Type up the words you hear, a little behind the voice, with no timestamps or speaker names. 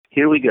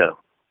Here we go.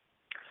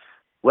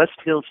 West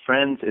Hills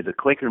Friends is a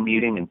Quaker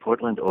meeting in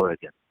Portland,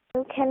 Oregon.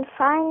 You can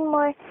find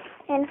more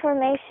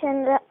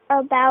information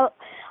about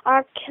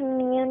our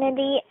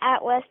community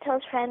at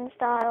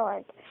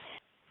westhillsfriends.org.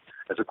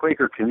 As a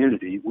Quaker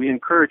community, we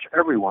encourage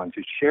everyone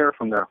to share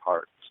from their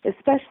hearts,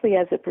 especially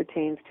as it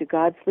pertains to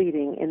God's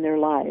leading in their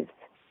lives.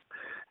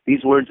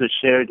 These words are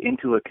shared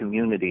into a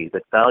community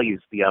that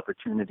values the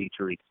opportunity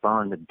to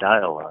respond and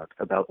dialogue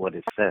about what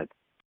is said.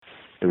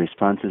 The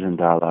responses and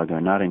dialogue are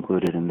not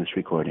included in this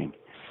recording.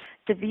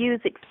 The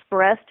views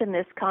expressed in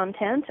this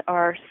content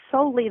are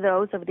solely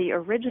those of the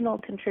original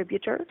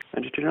contributor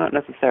and do not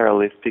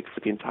necessarily speak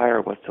for the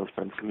entire West Hills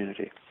Friends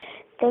community.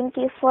 Thank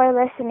you for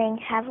listening.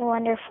 Have a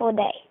wonderful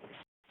day.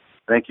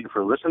 Thank you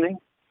for listening.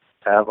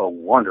 Have a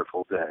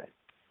wonderful day.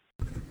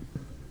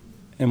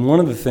 And one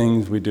of the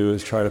things we do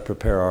is try to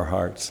prepare our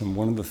hearts. And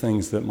one of the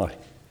things that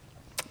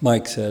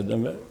Mike said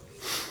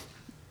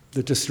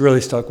that just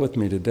really stuck with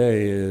me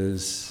today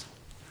is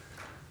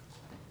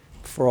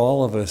for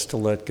all of us to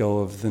let go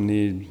of the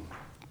need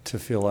to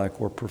feel like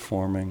we're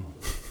performing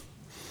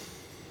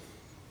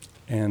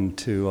and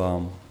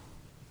to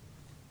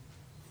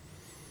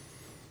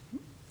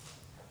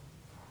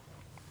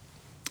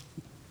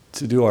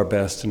do our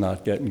best to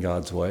not get in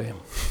God's way.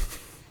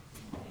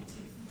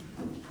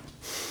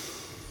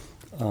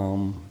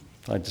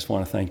 I just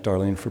want to thank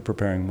Darlene for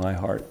preparing my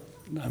heart.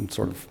 I'm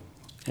sort of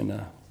in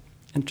an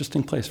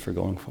interesting place for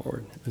going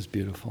forward. It was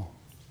beautiful.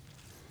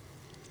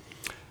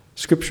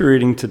 Scripture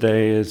reading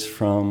today is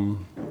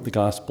from the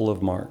Gospel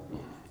of Mark,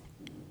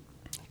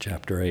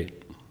 chapter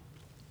 8.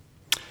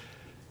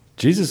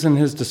 Jesus and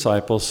his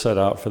disciples set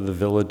out for the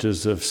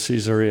villages of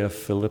Caesarea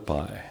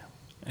Philippi,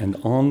 and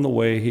on the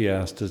way he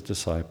asked his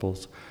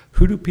disciples,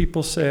 "Who do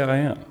people say I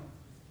am?"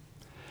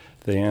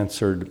 They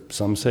answered,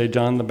 "Some say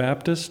John the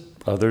Baptist,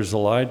 others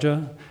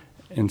Elijah,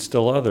 and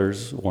still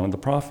others one of the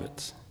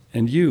prophets."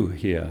 "And you,"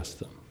 he asked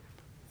them,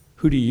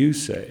 "who do you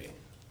say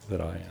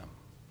that I am?"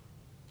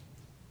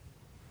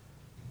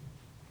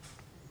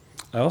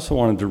 I also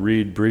wanted to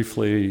read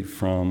briefly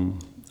from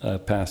a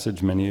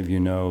passage many of you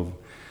know,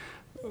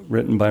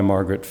 written by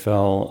Margaret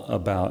Fell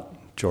about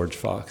George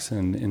Fox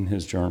in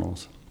his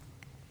journals.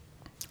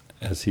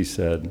 As he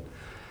said,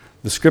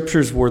 "The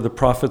scriptures were the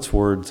prophet's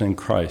words and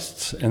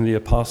Christ's and the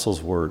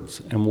apostles'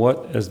 words, and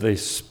what, as they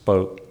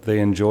spoke, they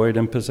enjoyed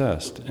and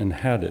possessed, and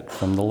had it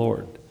from the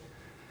Lord.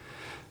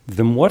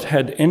 Then what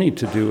had any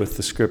to do with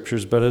the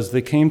scriptures, but as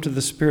they came to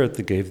the Spirit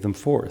that gave them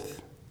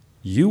forth?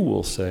 You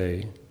will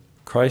say,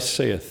 Christ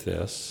saith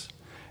this,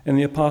 and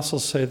the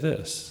apostles say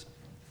this,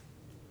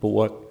 but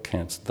what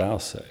canst thou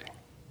say?"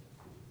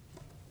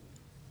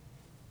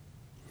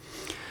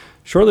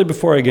 Shortly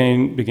before I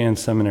began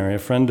seminary, a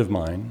friend of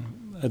mine,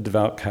 a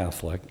devout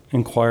Catholic,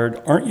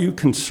 inquired, "Aren't you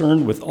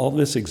concerned with all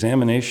this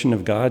examination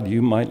of God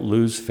you might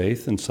lose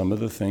faith in some of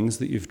the things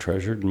that you've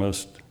treasured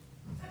most?"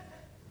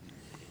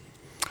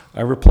 I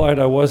replied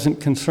I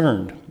wasn't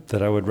concerned,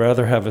 that I would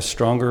rather have a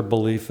stronger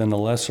belief in a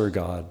lesser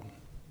God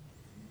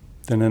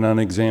than an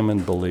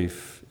unexamined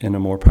belief in a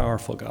more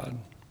powerful God.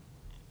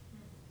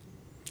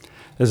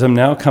 As I'm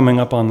now coming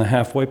up on the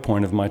halfway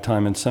point of my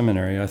time in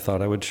seminary, I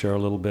thought I would share a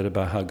little bit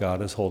about how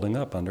God is holding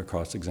up under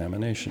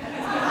cross-examination.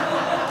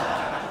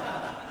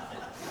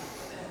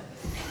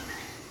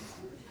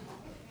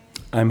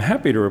 I'm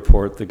happy to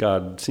report that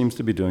God seems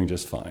to be doing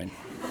just fine.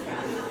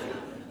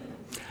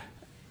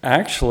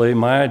 Actually,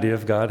 my idea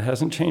of God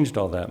hasn't changed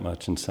all that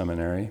much in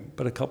seminary,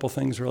 but a couple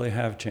things really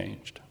have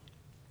changed.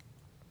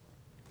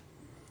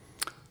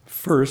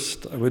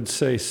 First, I would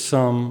say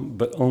some,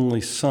 but only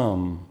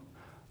some,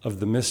 of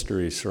the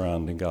mystery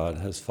surrounding God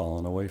has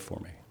fallen away for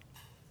me.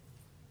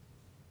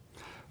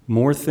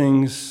 More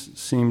things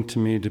seem to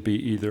me to be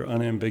either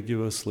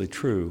unambiguously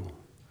true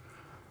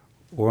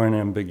or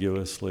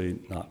unambiguously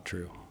not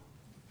true.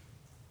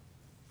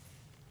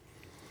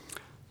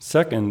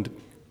 Second,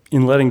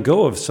 in letting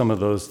go of some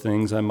of those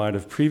things I might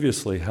have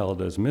previously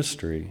held as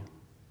mystery,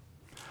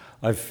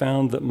 I've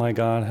found that my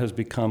God has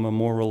become a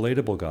more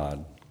relatable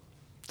God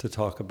to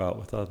talk about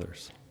with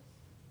others,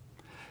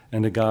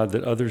 and a God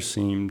that others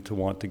seem to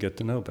want to get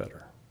to know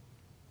better.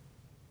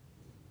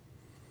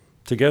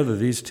 Together,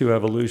 these two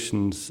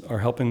evolutions are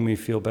helping me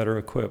feel better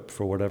equipped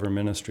for whatever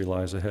ministry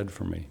lies ahead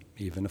for me,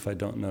 even if I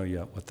don't know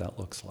yet what that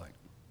looks like.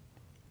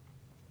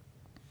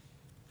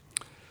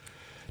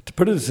 To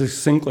put it as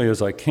succinctly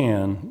as I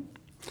can,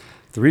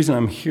 the reason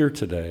I'm here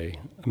today,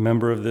 a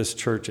member of this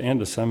church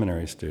and a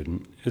seminary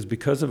student, is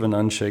because of an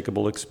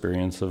unshakable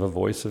experience of a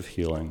voice of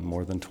healing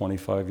more than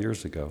 25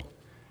 years ago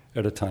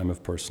at a time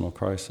of personal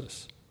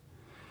crisis.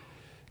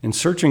 In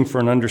searching for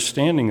an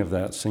understanding of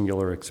that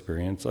singular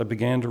experience, I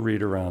began to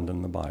read around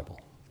in the Bible.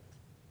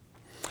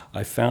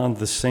 I found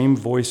the same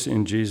voice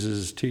in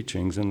Jesus'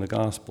 teachings in the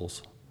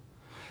Gospels,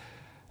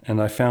 and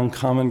I found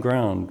common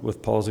ground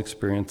with Paul's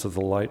experience of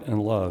the light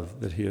and love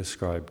that he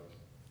ascribed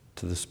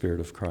to the Spirit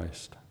of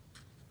Christ.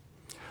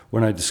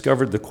 When I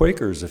discovered the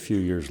Quakers a few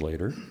years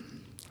later,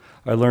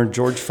 I learned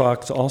George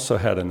Fox also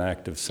had an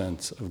active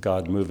sense of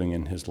God moving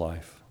in his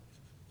life.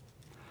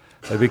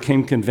 I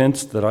became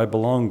convinced that I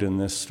belonged in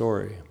this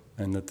story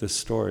and that this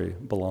story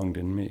belonged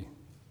in me.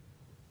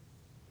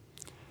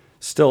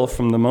 Still,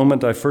 from the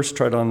moment I first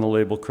tried on the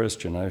label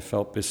Christian, I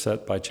felt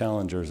beset by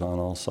challengers on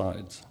all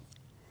sides.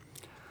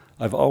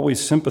 I've always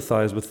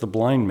sympathized with the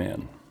blind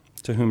man,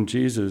 to whom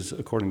Jesus,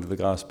 according to the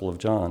Gospel of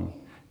John,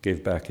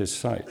 gave back his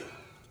sight.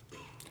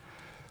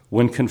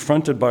 When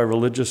confronted by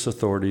religious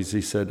authorities,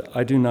 he said,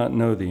 "I do not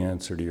know the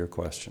answer to your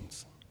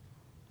questions.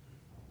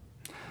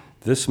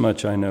 This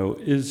much I know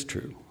is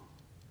true."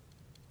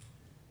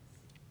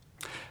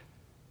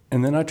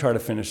 And then I try to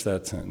finish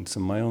that sentence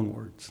in my own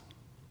words.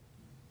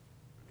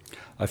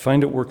 I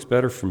find it works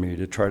better for me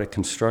to try to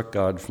construct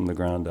God from the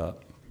ground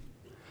up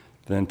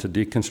than to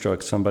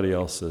deconstruct somebody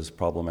else's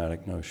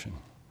problematic notion.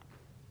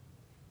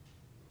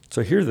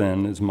 So here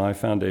then is my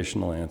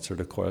foundational answer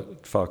to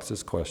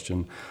Fox's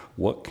question,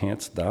 what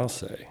canst thou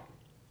say?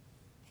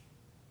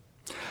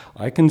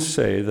 I can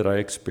say that I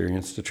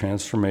experienced a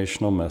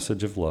transformational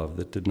message of love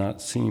that did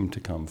not seem to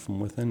come from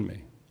within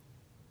me.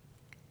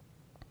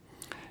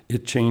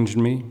 It changed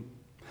me,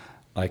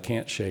 I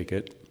can't shake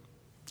it,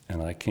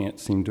 and I can't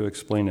seem to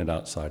explain it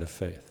outside of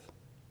faith.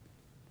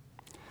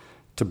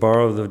 To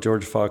borrow the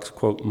George Fox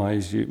quote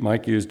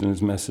Mike used in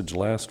his message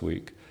last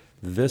week,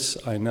 this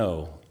I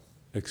know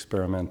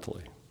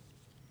experimentally.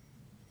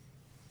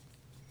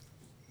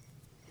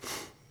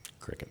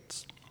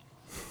 Crickets.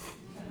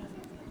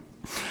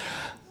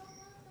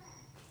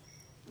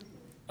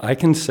 I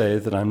can say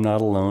that I'm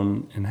not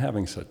alone in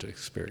having such an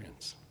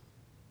experience.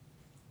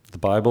 The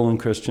Bible and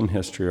Christian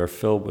history are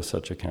filled with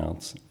such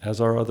accounts,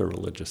 as are other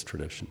religious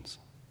traditions.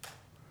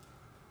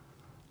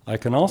 I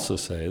can also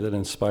say that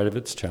in spite of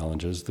its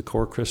challenges, the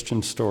core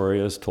Christian story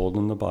as told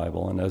in the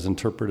Bible and as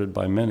interpreted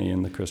by many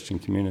in the Christian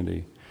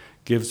community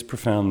gives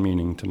profound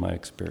meaning to my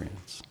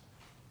experience.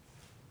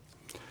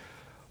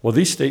 While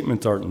these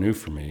statements aren't new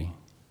for me,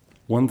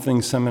 one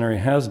thing seminary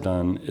has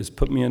done is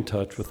put me in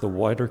touch with a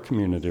wider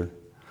community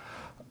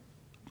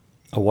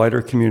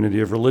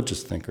of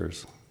religious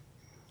thinkers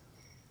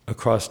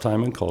across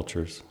time and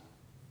cultures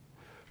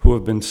who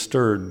have been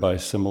stirred by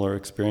similar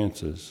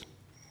experiences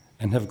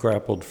and have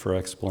grappled for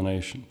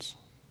explanations.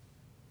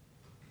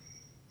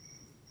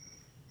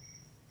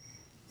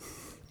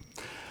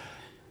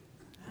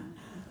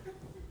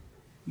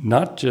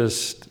 Not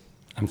just,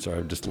 I'm sorry,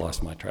 I've just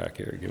lost my track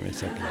here. Give me a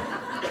second.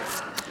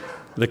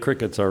 The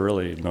crickets are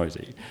really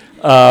noisy.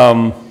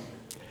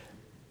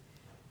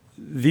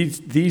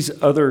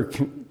 These other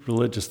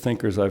religious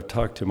thinkers I've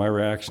talked to, my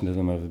reaction to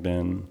them have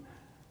been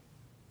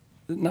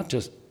not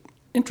just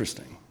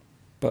interesting,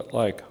 but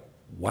like,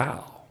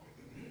 wow,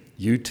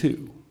 you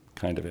too,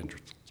 kind of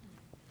interesting.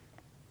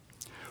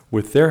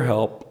 With their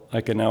help,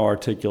 I can now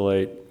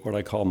articulate what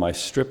I call my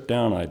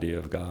stripped-down idea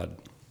of God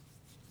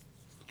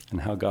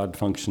and how God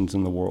functions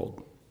in the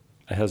world.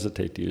 I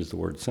hesitate to use the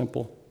word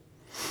simple.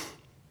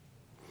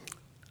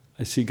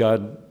 I see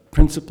God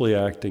principally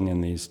acting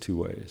in these two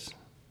ways: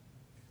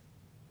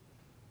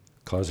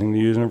 causing the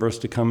universe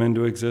to come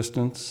into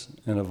existence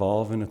and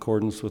evolve in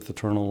accordance with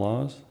eternal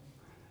laws,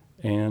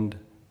 and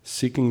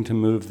seeking to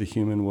move the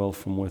human will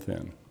from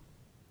within,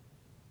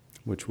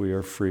 which we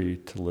are free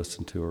to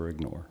listen to or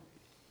ignore.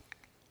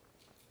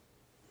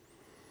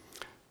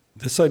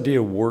 This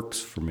idea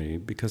works for me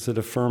because it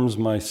affirms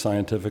my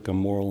scientific and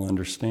moral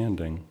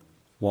understanding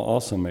while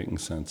also making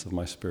sense of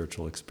my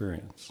spiritual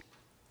experience.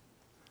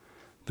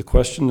 The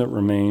question that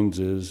remains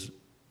is,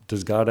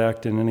 does God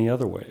act in any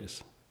other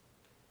ways?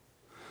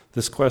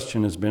 This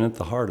question has been at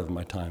the heart of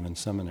my time in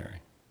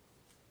seminary.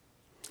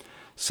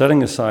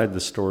 Setting aside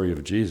the story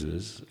of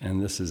Jesus,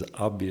 and this is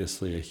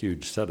obviously a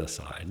huge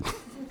set-aside,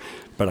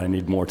 but I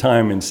need more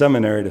time in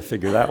seminary to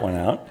figure that one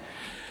out,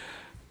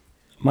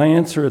 my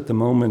answer at the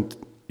moment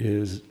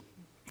is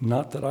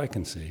not that I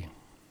can see.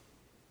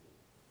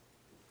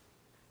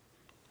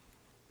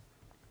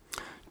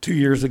 2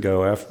 years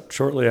ago,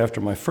 shortly after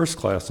my first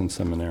class in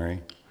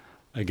seminary,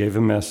 I gave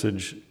a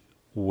message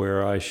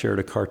where I shared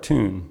a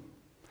cartoon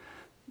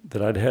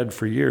that I'd had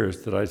for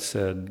years that I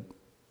said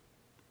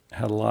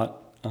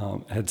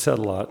had said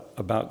a lot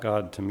about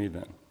God to me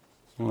then.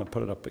 I'm going to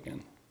put it up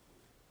again.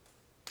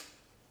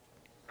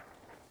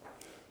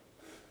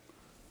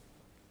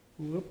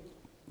 Whoop.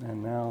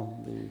 And now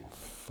the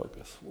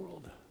focus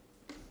world.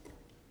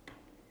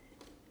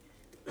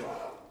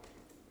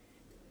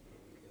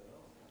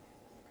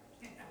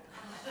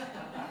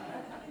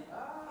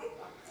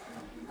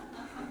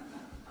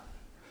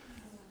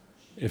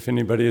 If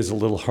anybody is a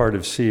little hard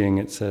of seeing,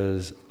 it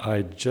says,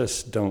 "I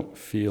just don't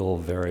feel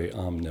very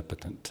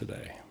omnipotent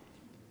today."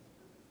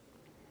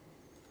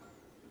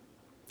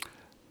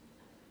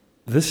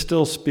 This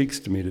still speaks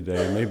to me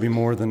today, maybe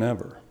more than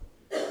ever.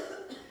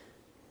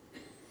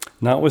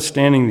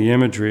 Notwithstanding the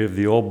imagery of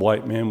the old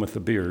white man with the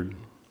beard,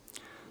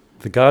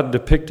 the God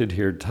depicted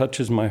here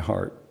touches my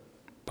heart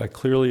by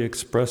clearly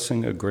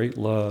expressing a great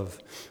love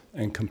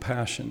and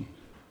compassion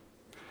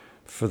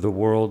for the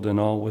world and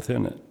all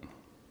within it.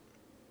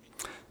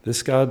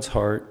 This God's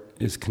heart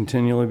is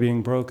continually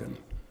being broken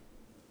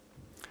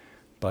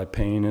by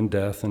pain and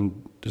death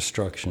and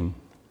destruction,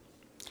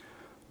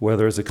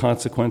 whether as a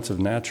consequence of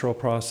natural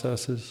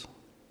processes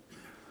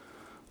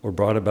or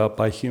brought about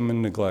by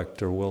human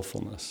neglect or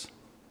willfulness.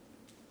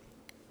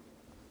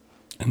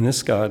 And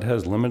this God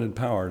has limited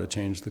power to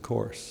change the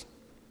course.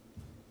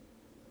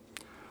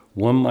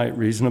 One might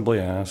reasonably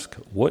ask,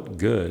 what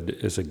good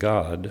is a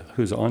God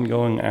whose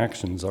ongoing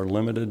actions are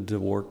limited to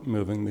work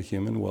moving the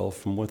human will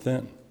from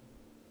within?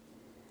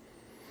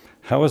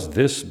 How is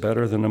this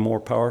better than a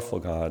more powerful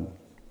God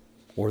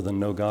or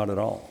than no God at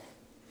all?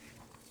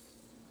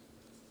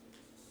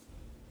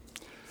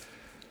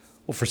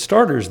 Well, for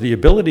starters, the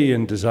ability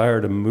and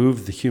desire to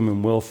move the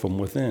human will from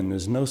within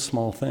is no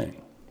small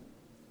thing.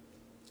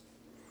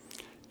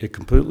 It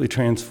completely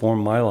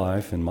transformed my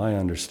life and my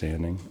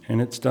understanding,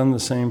 and it's done the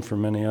same for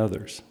many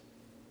others,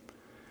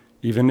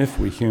 even if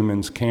we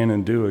humans can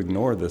and do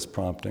ignore this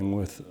prompting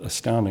with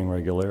astounding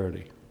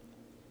regularity.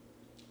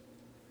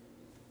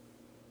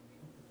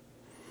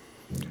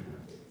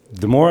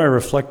 The more I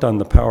reflect on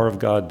the power of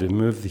God to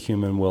move the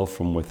human will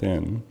from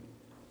within,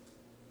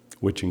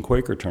 which in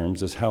Quaker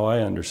terms is how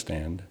I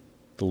understand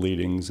the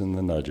leadings and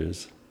the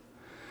nudges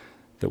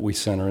that we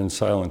center in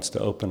silence to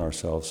open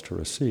ourselves to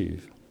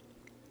receive,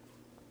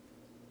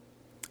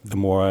 the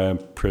more I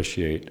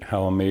appreciate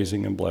how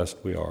amazing and blessed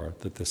we are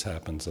that this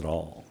happens at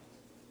all.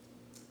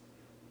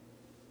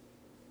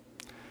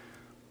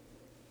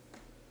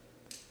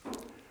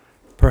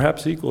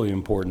 Perhaps equally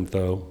important,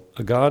 though,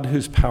 a God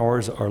whose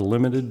powers are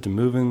limited to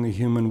moving the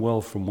human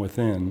will from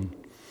within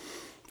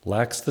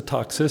lacks the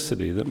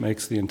toxicity that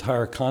makes the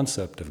entire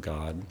concept of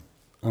God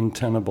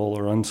untenable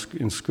or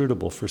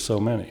inscrutable for so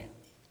many.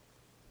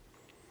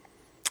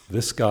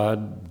 This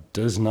God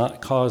does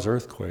not cause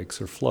earthquakes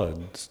or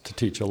floods to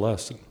teach a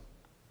lesson.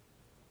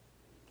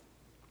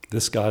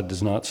 This God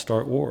does not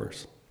start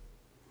wars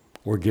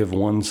or give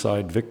one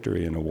side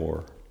victory in a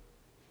war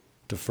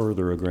to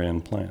further a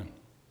grand plan.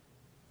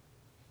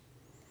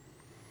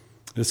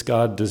 This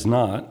God does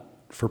not,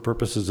 for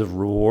purposes of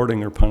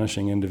rewarding or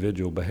punishing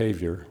individual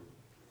behavior,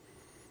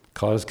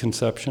 cause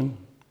conception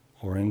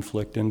or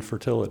inflict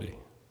infertility,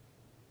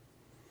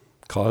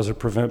 cause or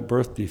prevent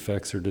birth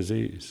defects or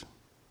disease,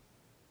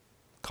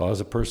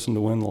 cause a person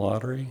to win the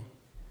lottery,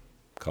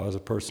 cause a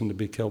person to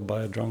be killed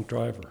by a drunk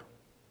driver.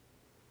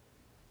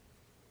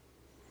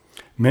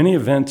 Many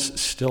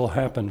events still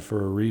happen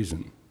for a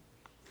reason,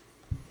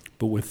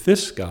 but with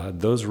this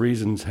God, those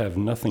reasons have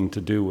nothing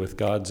to do with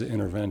God's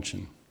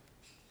intervention,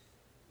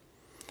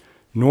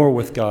 nor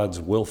with God's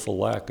willful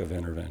lack of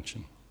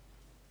intervention.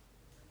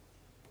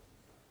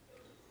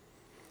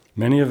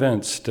 Many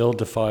events still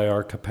defy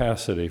our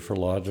capacity for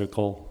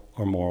logical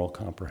or moral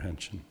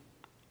comprehension.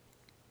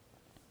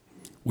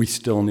 We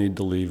still need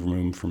to leave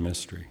room for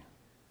mystery.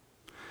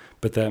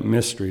 But that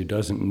mystery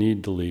doesn't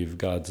need to leave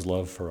God's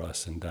love for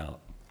us in doubt.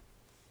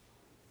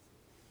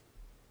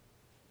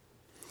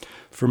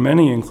 For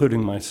many,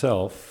 including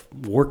myself,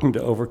 working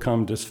to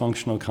overcome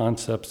dysfunctional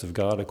concepts of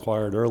God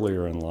acquired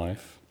earlier in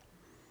life,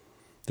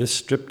 this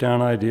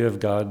stripped-down idea of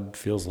God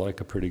feels like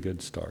a pretty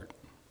good start.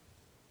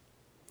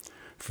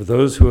 For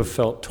those who have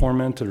felt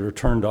tormented or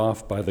turned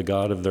off by the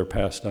God of their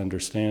past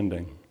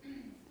understanding,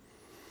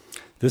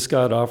 this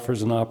God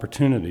offers an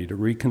opportunity to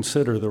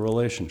reconsider the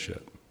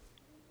relationship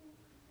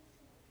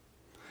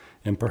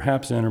and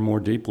perhaps enter more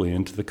deeply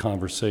into the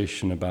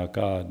conversation about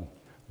God,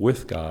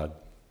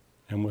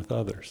 and with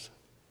others.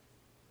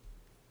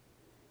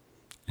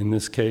 In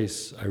this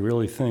case, I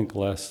really think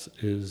less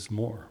is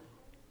more.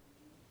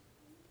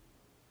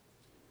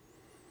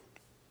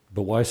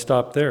 But why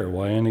stop there?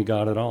 Why any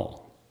God at all?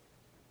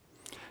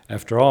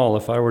 After all,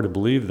 if I were to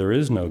believe there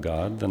is no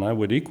God, then I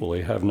would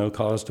equally have no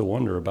cause to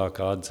wonder about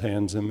God's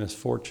hands in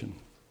misfortune.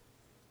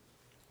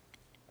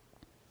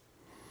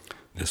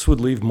 This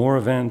would leave more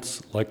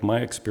events, like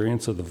my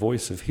experience of the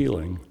voice of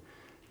healing,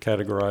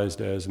 categorized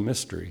as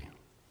mystery.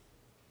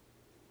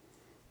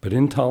 But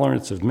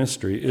intolerance of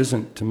mystery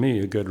isn't, to me,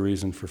 a good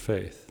reason for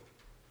faith,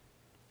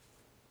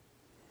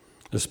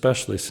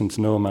 especially since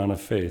no amount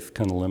of faith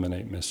can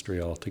eliminate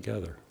mystery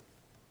altogether.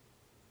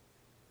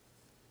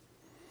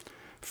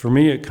 For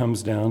me, it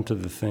comes down to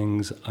the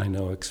things I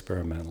know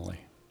experimentally.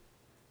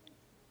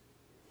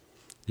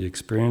 The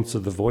experience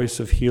of the voice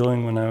of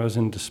healing when I was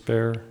in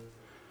despair,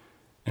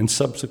 and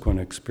subsequent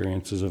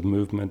experiences of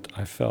movement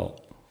I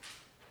felt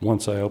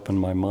once I opened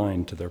my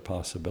mind to their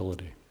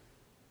possibility.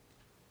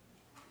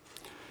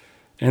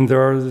 And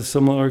there are the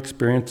similar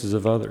experiences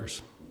of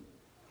others,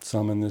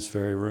 some in this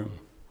very room.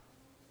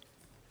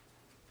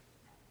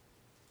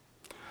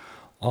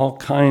 All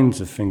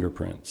kinds of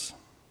fingerprints,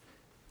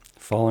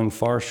 falling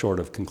far short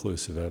of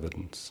conclusive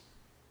evidence.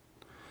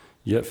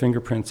 Yet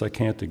fingerprints I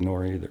can't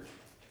ignore either.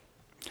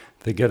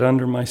 They get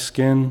under my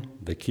skin,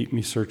 they keep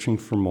me searching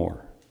for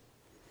more,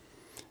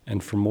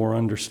 and for more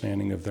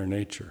understanding of their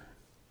nature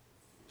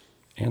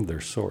and their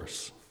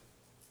source.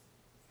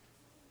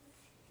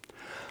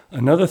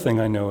 Another thing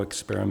I know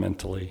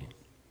experimentally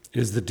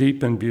is the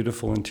deep and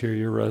beautiful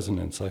interior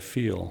resonance I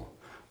feel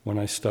when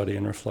I study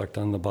and reflect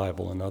on the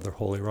Bible and other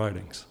holy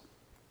writings,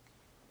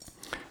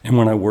 and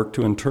when I work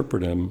to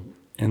interpret them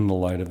in the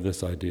light of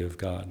this idea of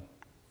God.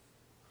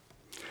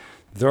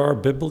 There are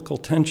biblical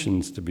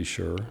tensions, to be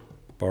sure,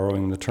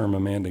 borrowing the term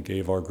Amanda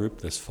gave our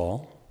group this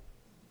fall.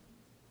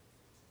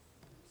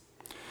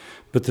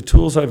 But the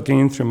tools I've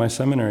gained through my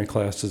seminary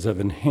classes have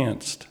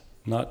enhanced,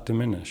 not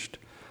diminished,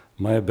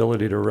 my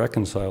ability to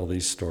reconcile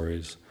these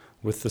stories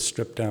with the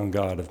stripped-down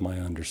God of my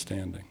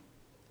understanding.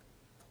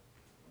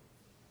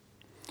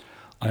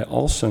 I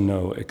also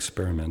know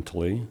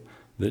experimentally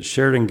that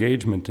shared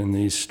engagement in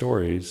these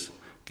stories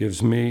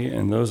gives me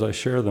and those I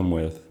share them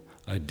with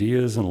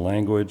ideas and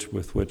language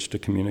with which to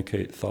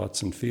communicate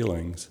thoughts and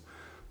feelings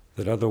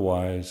that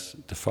otherwise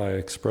defy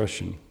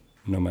expression,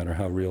 no matter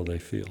how real they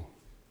feel.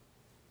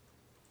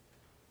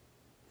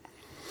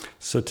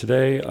 So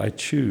today I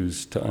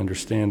choose to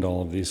understand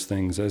all of these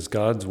things as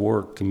God's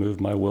work to move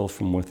my will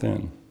from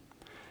within,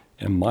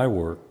 and my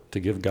work to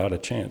give God a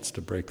chance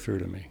to break through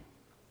to me,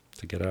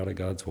 to get out of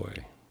God's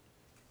way.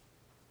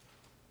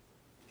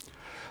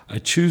 I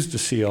choose to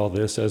see all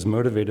this as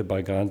motivated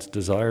by God's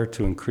desire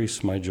to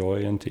increase my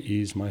joy and to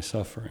ease my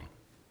suffering.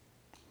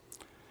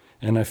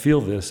 And I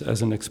feel this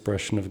as an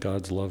expression of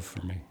God's love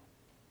for me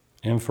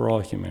and for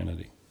all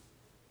humanity.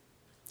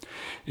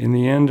 In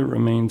the end, it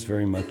remains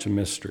very much a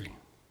mystery,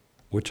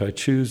 which I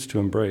choose to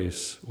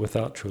embrace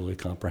without truly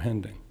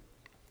comprehending.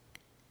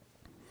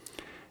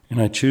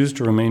 And I choose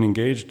to remain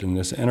engaged in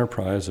this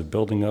enterprise of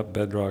building up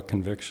bedrock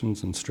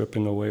convictions and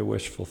stripping away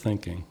wishful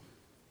thinking,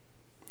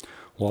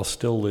 while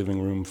still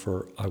leaving room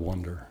for I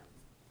wonder,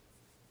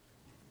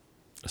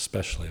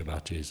 especially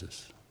about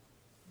Jesus.